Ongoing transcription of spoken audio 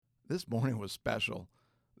This morning was special.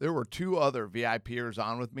 There were two other VIPers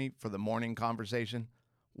on with me for the morning conversation.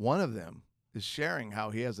 One of them is sharing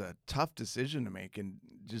how he has a tough decision to make and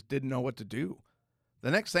just didn't know what to do. The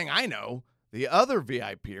next thing I know, the other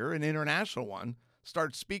VIPer, an international one,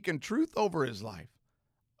 starts speaking truth over his life.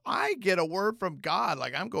 I get a word from God.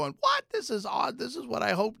 Like I'm going, what? This is odd. This is what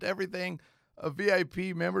I hoped everything a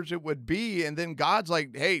VIP membership would be. And then God's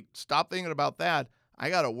like, hey, stop thinking about that. I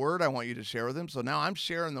got a word I want you to share with him. So now I'm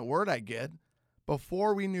sharing the word I get.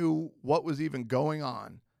 Before we knew what was even going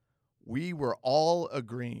on, we were all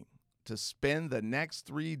agreeing to spend the next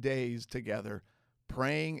 3 days together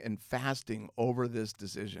praying and fasting over this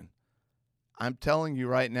decision. I'm telling you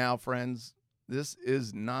right now, friends, this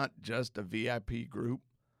is not just a VIP group.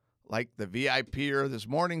 Like the VIPer this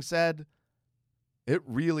morning said, it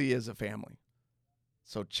really is a family.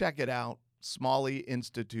 So check it out,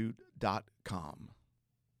 smalleyinstitute.com.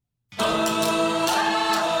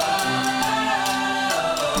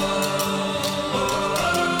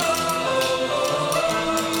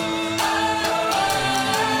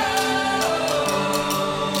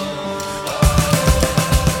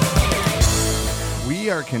 We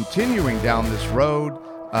are continuing down this road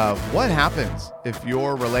of what happens if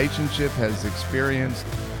your relationship has experienced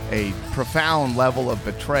a profound level of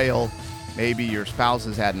betrayal. Maybe your spouse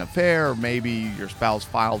has had an affair, maybe your spouse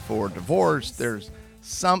filed for divorce. There's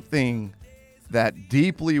something that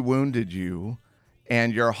deeply wounded you,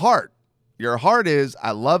 and your heart is, I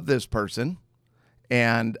love this person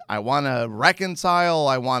and I want to reconcile.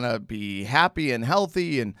 I want to be happy and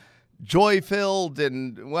healthy and joy-filled,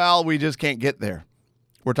 and well, we just can't get there.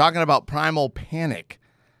 We're talking about primal panic.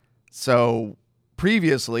 So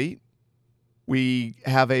previously, we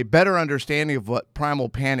have a better understanding of what primal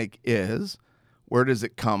panic is. Where does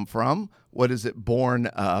it come from? What is it born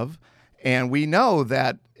of? And we know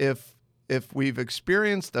that if we've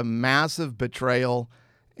experienced a massive betrayal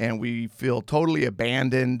and we feel totally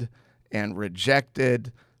abandoned and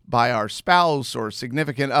rejected by our spouse or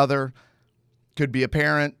significant other, could be a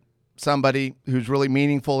parent, somebody who's really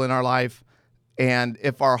meaningful in our life. And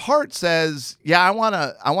if our heart says, yeah, I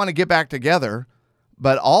want to get back together,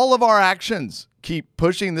 but all of our actions keep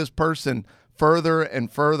pushing this person further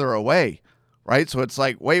and further away, right? So it's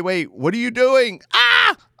like, wait, what are you doing?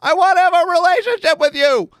 I want to have a relationship with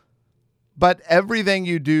you. But everything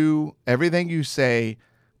you do, everything you say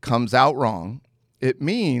comes out wrong. It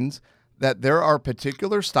means that there are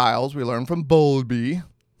particular styles we learn from Bowlby.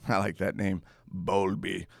 I like that name,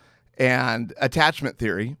 Bowlby, and attachment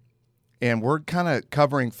theory. And we're kind of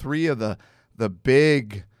covering three of the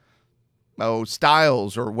big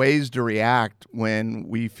styles or ways to react when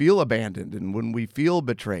we feel abandoned and when we feel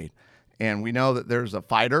betrayed. And we know that there's a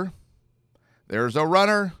fighter, there's a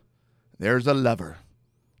runner, there's a lover.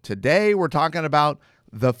 Today, we're talking about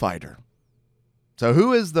the fighter. So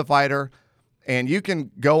who is the fighter? And you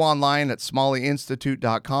can go online at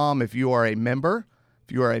smalleyinstitute.com if you are a member,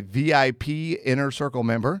 if you are a VIP Inner Circle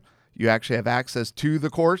member. You actually have access to the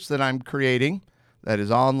course that I'm creating that is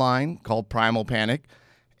online called Primal Panic.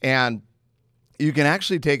 And you can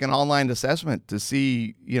actually take an online assessment to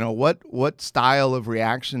see, what style of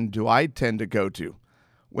reaction do I tend to go to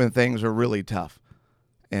when things are really tough.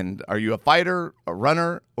 And are you a fighter, a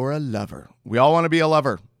runner, or a lover? We all want to be a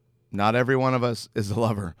lover. Not every one of us is a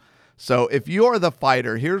lover. So if you're the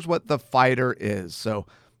fighter, here's what the fighter is. So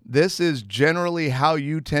this is generally how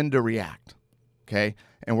you tend to react, okay?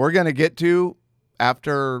 And we're going to get to,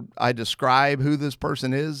 after I describe who this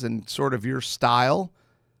person is and sort of your style,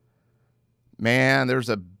 man, there's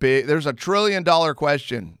a $1 trillion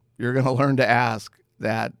question you're going to learn to ask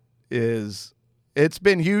it's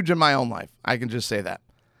been huge in my own life. I can just say that.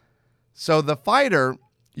 So the fighter,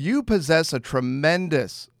 you possess a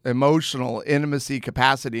tremendous emotional intimacy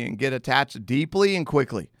capacity and get attached deeply and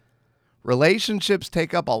quickly. Relationships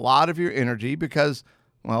take up a lot of your energy because,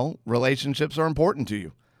 well, relationships are important to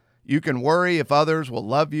you. You can worry if others will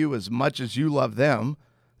love you as much as you love them.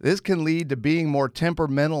 This can lead to being more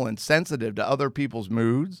temperamental and sensitive to other people's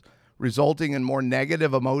moods, resulting in more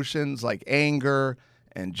negative emotions like anger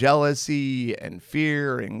and jealousy and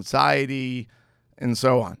fear, anxiety, and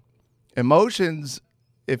so on. Emotions,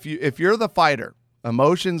 if you're the fighter,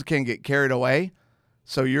 emotions can get carried away,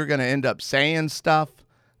 so you're going to end up saying stuff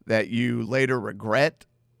that you later regret.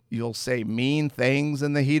 You'll say mean things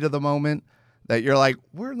in the heat of the moment that you're like,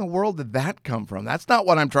 where in the world did that come from? That's not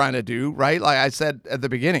what I'm trying to do, right? Like I said at the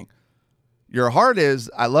beginning, your heart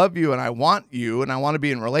is, I love you and I want to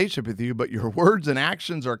be in a relationship with you, but your words and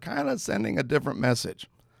actions are kind of sending a different message.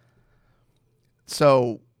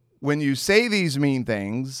 So when you say these mean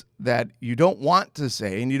things that you don't want to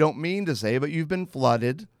say and you don't mean to say, but you've been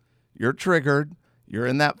flooded, you're triggered, you're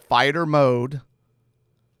in that fighter mode,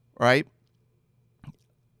 right?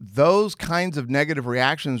 Those kinds of negative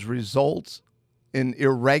reactions results in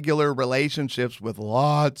irregular relationships with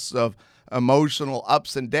lots of emotional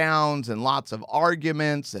ups and downs and lots of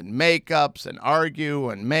arguments and makeups and argue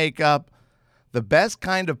and make up. The best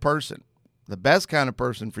kind of person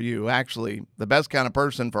for you, actually, the best kind of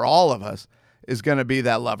person for all of us is going to be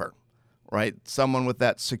that lover, right? Someone with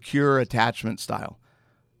that secure attachment style.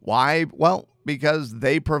 Why? Well, because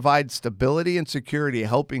they provide stability and security,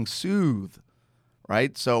 helping soothe,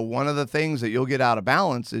 right? So one of the things that you'll get out of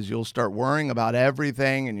balance is you'll start worrying about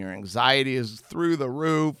everything and your anxiety is through the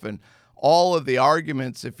roof and all of the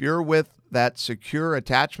arguments. If you're with that secure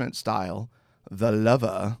attachment style, the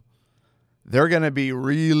lover, they're going to be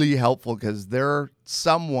really helpful because they're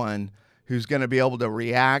someone who's going to be able to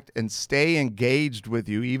react and stay engaged with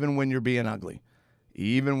you even when you're being ugly,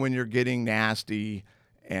 even when you're getting nasty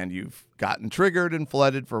and you've gotten triggered and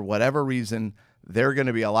flooded for whatever reason. They're going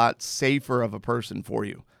to be a lot safer of a person for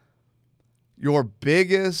you. Your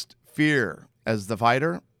biggest fear as the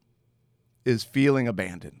fighter is feeling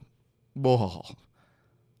abandoned. Whoa.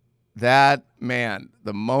 That, man,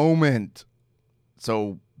 the moment,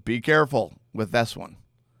 so be careful with this one.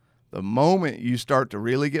 The moment you start to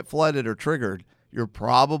really get flooded or triggered, you're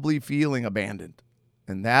probably feeling abandoned.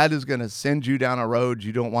 And that is going to send you down a road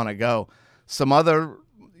you don't want to go. Some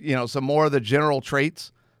more of the general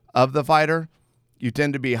traits of the fighter. You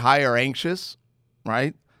tend to be higher anxious,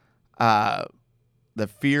 right? The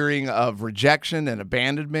fearing of rejection and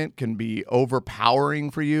abandonment can be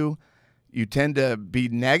overpowering for you. You tend to be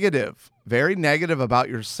negative, very negative about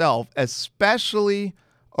yourself, especially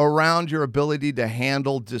around your ability to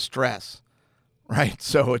handle distress, right?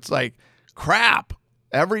 So it's like, crap,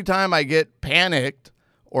 every time I get panicked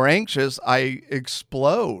or anxious, I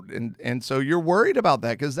explode. And so you're worried about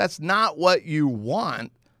that because that's not what you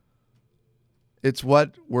want. It's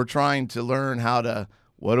what we're trying to learn how to,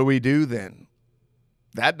 what do we do then?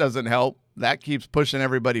 That doesn't help. That keeps pushing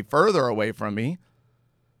everybody further away from me.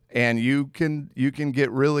 And you can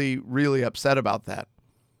get really, really upset about that.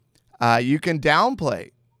 You can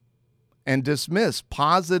downplay and dismiss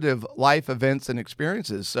positive life events and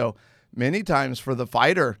experiences. So many times for the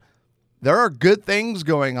fighter, there are good things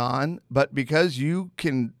going on, but because you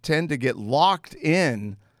can tend to get locked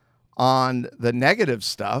in on the negative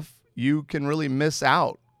stuff, you can really miss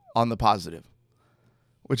out on the positive,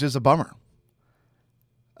 which is a bummer.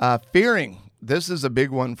 Fearing, this is a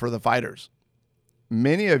big one for the fighters.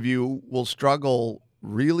 Many of you will struggle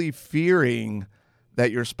really fearing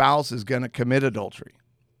that your spouse is going to commit adultery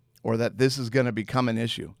or that this is going to become an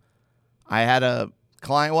issue. I had a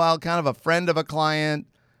client, kind of a friend of a client,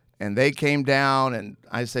 and they came down and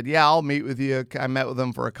I said, yeah, I'll meet with you. I met with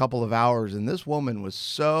them for a couple of hours, and this woman was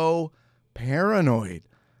so paranoid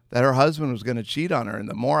that her husband was going to cheat on her. And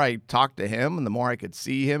the more I talked to him and the more I could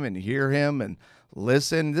see him and hear him and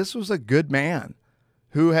listen, this was a good man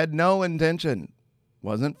who had no intention,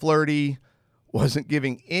 wasn't flirty, wasn't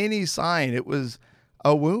giving any sign. It was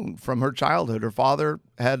a wound from her childhood. Her father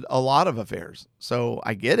had a lot of affairs. So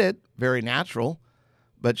I get it, very natural.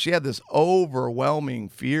 But she had this overwhelming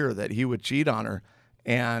fear that he would cheat on her.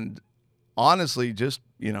 And honestly, just,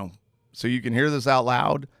 so you can hear this out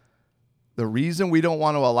loud, the reason we don't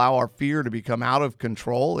want to allow our fear to become out of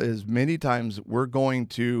control is many times we're going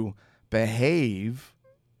to behave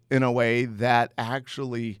in a way that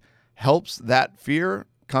actually helps that fear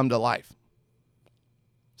come to life.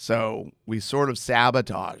 So we sort of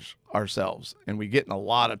sabotage ourselves and we get in a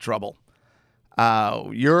lot of trouble.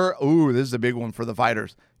 This is a big one for the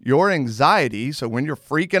fighters. Your anxiety, so when you're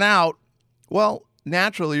freaking out, well,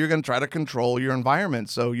 naturally you're going to try to control your environment.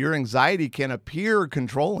 So your anxiety can appear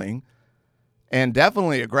controlling and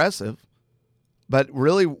definitely aggressive. But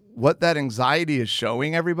really what that anxiety is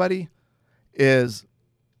showing everybody is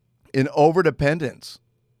an overdependence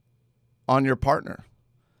on your partner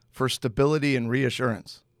for stability and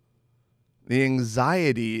reassurance. The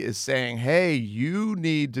anxiety is saying, hey, you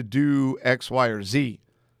need to do X, Y, or Z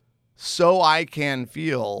so I can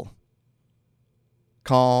feel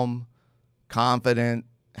calm, confident,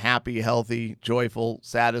 happy, healthy, joyful,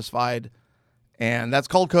 satisfied. And that's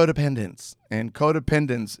called codependence. And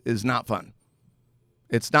codependence is not fun.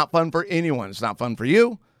 It's not fun for anyone. It's not fun for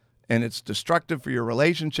you. And it's destructive for your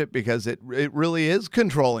relationship because it really is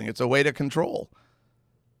controlling. It's a way to control.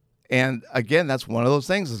 And again, that's one of those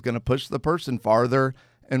things that's going to push the person farther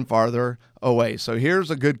and farther away. So here's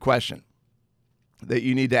a good question that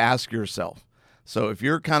you need to ask yourself. So if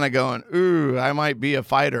you're kind of going, ooh, I might be a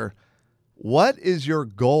fighter, what is your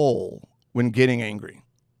goal when getting angry?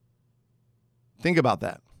 Think about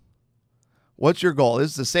that. What's your goal?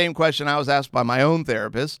 This is the same question I was asked by my own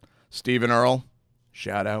therapist, Stephen Earle,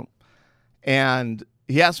 shout out. And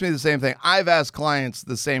he asked me the same thing. I've asked clients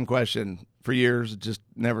the same question for years, just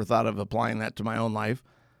never thought of applying that to my own life.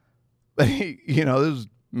 But this was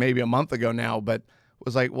maybe a month ago now, but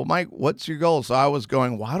was like, well, Mike, what's your goal? So I was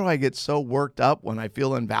going, why do I get so worked up when I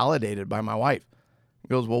feel invalidated by my wife? He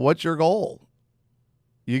goes, well, what's your goal?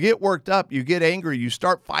 You get worked up, you get angry, you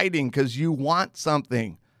start fighting because you want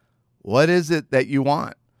something. What is it that you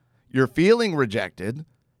want? You're feeling rejected,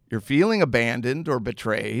 you're feeling abandoned or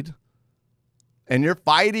betrayed, and you're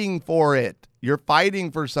fighting for it. You're fighting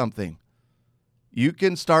for something. You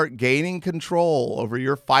can start gaining control over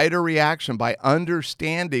your fight or reaction by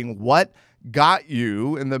understanding what got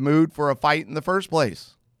you in the mood for a fight in the first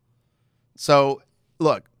place. So,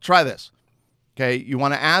 look, try this. Okay, you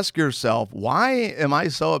want to ask yourself, why am I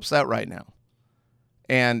so upset right now?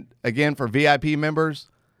 And again, for VIP members,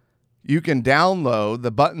 you can download the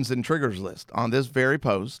buttons and triggers list on this very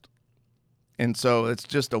post. And so it's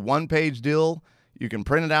just a one-page deal. You can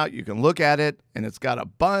print it out, you can look at it, and it's got a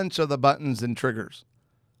bunch of the buttons and triggers.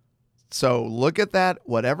 So look at that.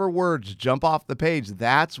 Whatever words jump off the page,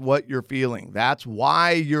 that's what you're feeling. That's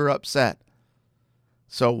why you're upset.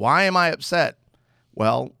 So why am I upset?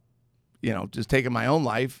 Well, just taking my own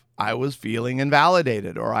life, I was feeling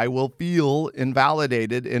invalidated, or I will feel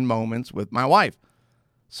invalidated in moments with my wife.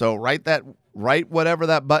 So write whatever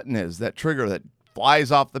that button is, that trigger that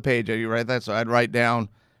flies off the page. You write that? So I'd write down,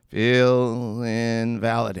 feel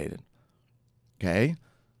invalidated. Okay?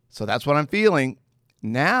 So that's what I'm feeling.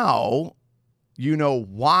 Now you know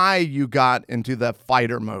why you got into the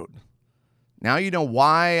fighter mode. Now you know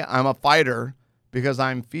why I'm a fighter, because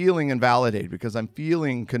I'm feeling invalidated, because I'm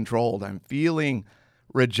feeling controlled, I'm feeling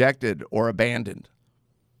rejected or abandoned.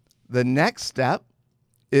 The next step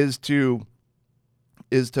is to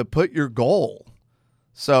put your goal.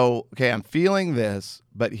 So, okay, I'm feeling this,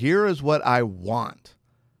 but here is what I want,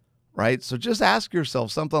 right? So just ask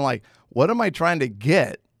yourself something like, what am I trying to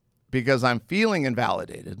get because I'm feeling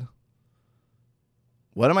invalidated?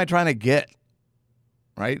 What am I trying to get,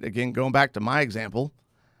 right? Again, going back to my example.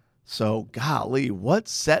 So, golly, what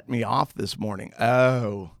set me off this morning?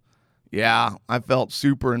 Oh, yeah, I felt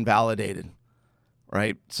super invalidated,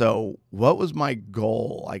 right? So what was my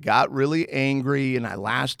goal? I got really angry and I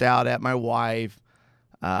lashed out at my wife.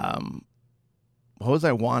 What was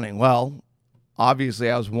I wanting? Well, obviously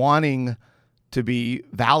I was wanting to be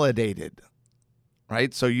validated,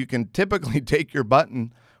 right? So you can typically take your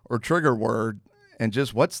button or trigger word and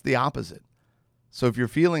just, what's the opposite? So if you're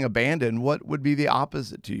feeling abandoned, what would be the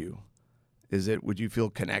opposite to you? Would you feel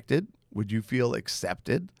connected? Would you feel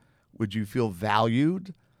accepted? Would you feel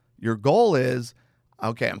valued? Your goal is,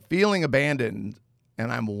 okay, I'm feeling abandoned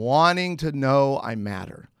and I'm wanting to know I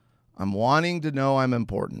matter. I'm wanting to know I'm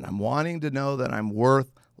important. I'm wanting to know that I'm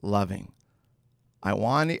worth loving. I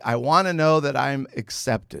want to know that I'm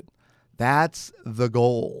accepted. That's the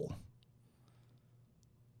goal.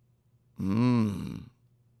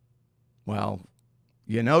 Well,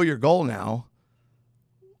 you know your goal now.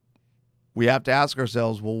 We have to ask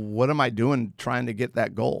ourselves, well, what am I doing trying to get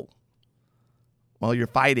that goal? Well, you're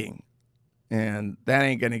fighting, and that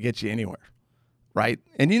ain't going to get you anywhere, right?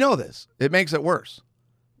 And you know this. It makes it worse.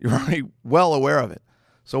 You're already well aware of it.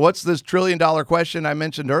 So what's this $1 trillion question I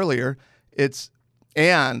mentioned earlier?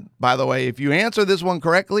 And by the way, if you answer this one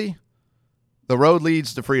correctly, the road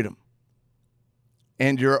leads to freedom.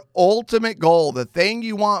 And your ultimate goal, the thing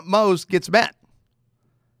you want most, gets met.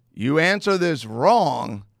 You answer this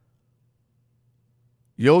wrong,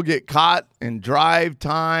 you'll get caught in drive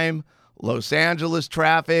time, Los Angeles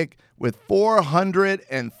traffic with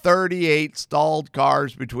 438 stalled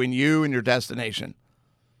cars between you and your destination.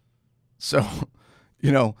 So,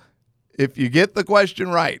 if you get the question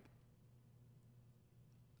right,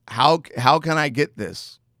 how can I get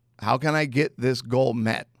this? How can I get this goal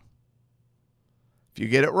met? If you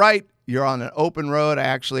get it right, you're on an open road. I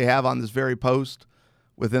actually have on this very post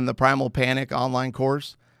within the Primal Panic online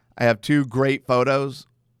course, I have 2 great photos.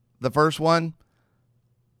 The first one,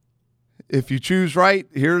 if you choose right,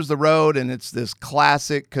 here's the road, and it's this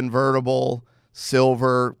classic convertible,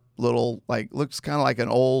 silver, little, looks kind of like an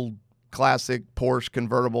old classic Porsche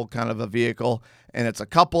convertible kind of a vehicle, and it's a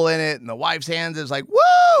couple in it, and the wife's hands is like,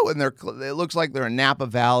 woo! And it looks like they're in Napa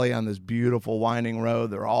Valley on this beautiful winding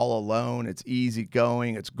road. They're all alone. It's easy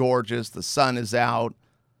going. It's gorgeous. The sun is out.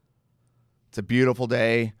 It's a beautiful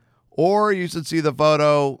day. Or you should see the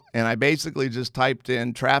photo, and I basically just typed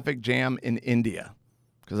in traffic jam in India,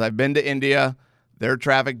 because I've been to India. Their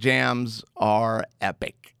traffic jams are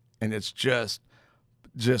epic, and it's just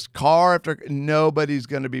just car after nobody's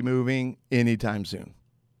going to be moving anytime soon.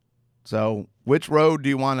 So which road do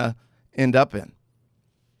you want to end up in?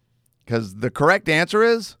 Because the correct answer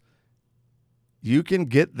is you can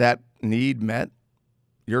get that need met.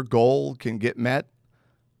 Your goal can get met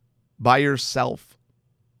by yourself.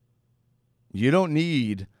 You don't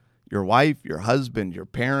need your wife, your husband, your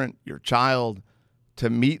parent, your child to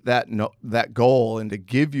meet that goal and to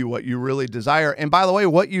give you what you really desire. And by the way,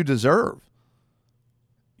 what you deserve.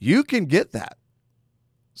 You can get that.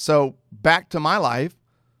 So back to my life,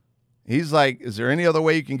 he's like, is there any other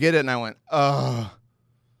way you can get it? And I went,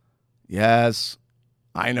 yes,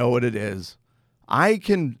 I know what it is. I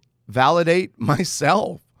can validate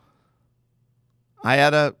myself. I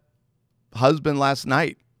had a husband last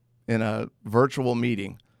night in a virtual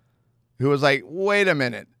meeting who was like, wait a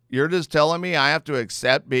minute, you're just telling me I have to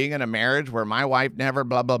accept being in a marriage where my wife never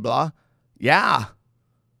blah, blah, blah? Yeah.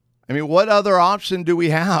 I mean, what other option do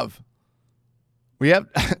we have? We have,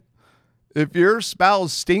 if your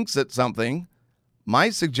spouse stinks at something, my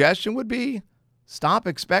suggestion would be stop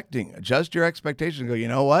expecting, adjust your expectation. Go, you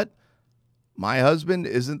know what? My husband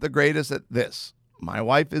isn't the greatest at this. My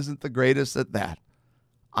wife isn't the greatest at that.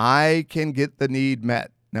 I can get the need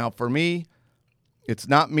met. Now, for me, it's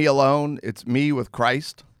not me alone. It's me with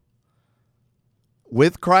Christ.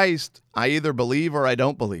 With Christ, I either believe or I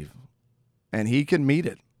don't believe, and he can meet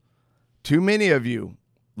it. Too many of you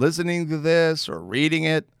listening to this or reading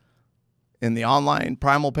it in the online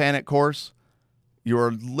Primal Panic course,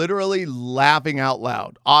 you're literally laughing out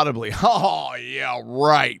loud, audibly. Oh, yeah,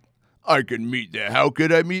 right. I can meet that. How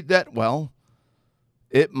could I meet that? Well,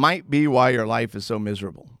 it might be why your life is so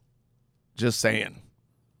miserable. Just saying.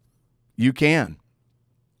 You can.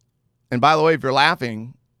 And by the way, if you're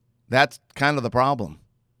laughing, that's kind of the problem.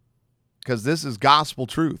 Because this is gospel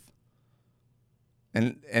truth.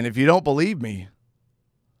 And if you don't believe me,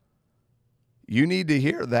 you need to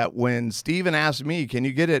hear that when Stephen asked me, can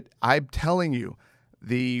you get it? I'm telling you,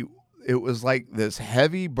 it was like this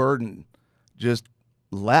heavy burden just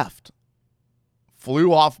left,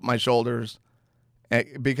 flew off my shoulders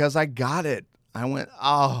because I got it. I went,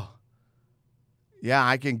 oh, yeah,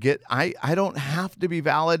 I can get, I don't have to be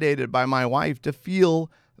validated by my wife to feel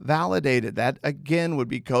validated. That, again, would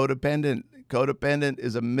be codependent. Codependent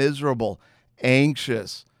is a miserable,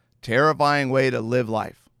 anxious, terrifying way to live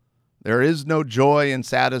life. There is no joy and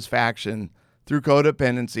satisfaction through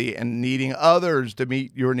codependency and needing others to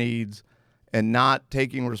meet your needs and not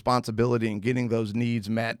taking responsibility and getting those needs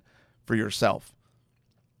met for yourself.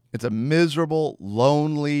 It's a miserable,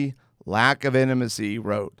 lonely, lack of intimacy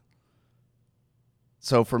road.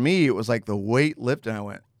 So for me, it was like the weight lifted. I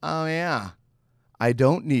went, oh yeah, I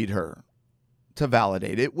don't need her to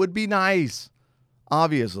validate. It would be nice,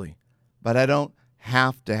 obviously, but I don't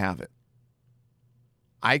have to have it.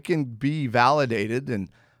 I can be validated and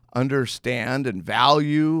understand and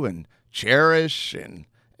value and cherish and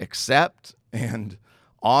accept and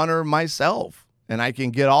honor myself. And I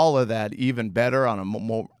can get all of that even better on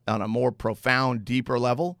a more profound, deeper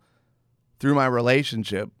level through my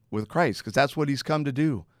relationship with Christ, because that's what he's come to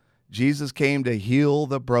do. Jesus came to heal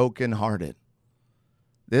the brokenhearted.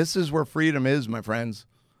 This is where freedom is, my friends.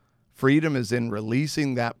 Freedom is in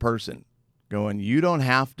releasing that person, going, you don't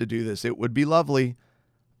have to do this. It would be lovely,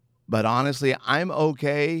 but honestly, I'm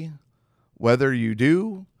okay whether you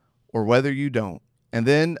do or whether you don't. And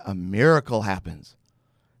then a miracle happens.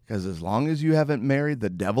 Because as long as you haven't married the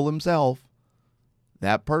devil himself,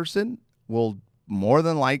 that person will more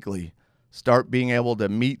than likely start being able to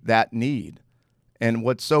meet that need. And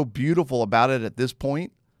what's so beautiful about it at this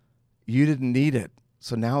point, you didn't need it.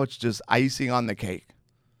 So now it's just icing on the cake.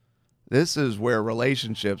 This is where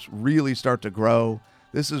relationships really start to grow.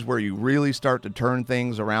 This is where you really start to turn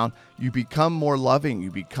things around. You become more loving.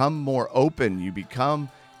 You become more open. You become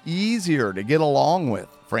easier to get along with,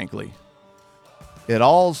 frankly. It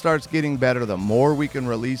all starts getting better the more we can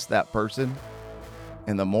release that person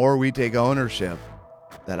and the more we take ownership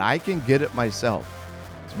that I can get it myself.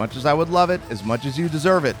 As much as I would love it, as much as you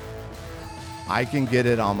deserve it, I can get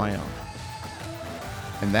it on my own.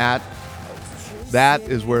 And that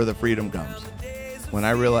is where the freedom comes. When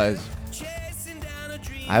I realize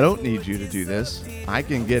I don't need you to do this. I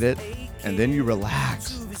can get it. And then you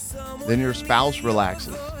relax. Then your spouse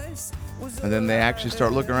relaxes. And then they actually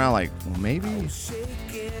start looking around like, well, maybe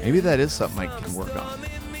that is something I can work on.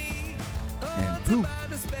 And poof,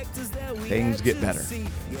 things get better.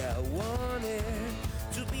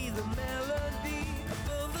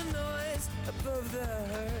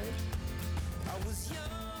 I was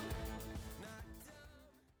young.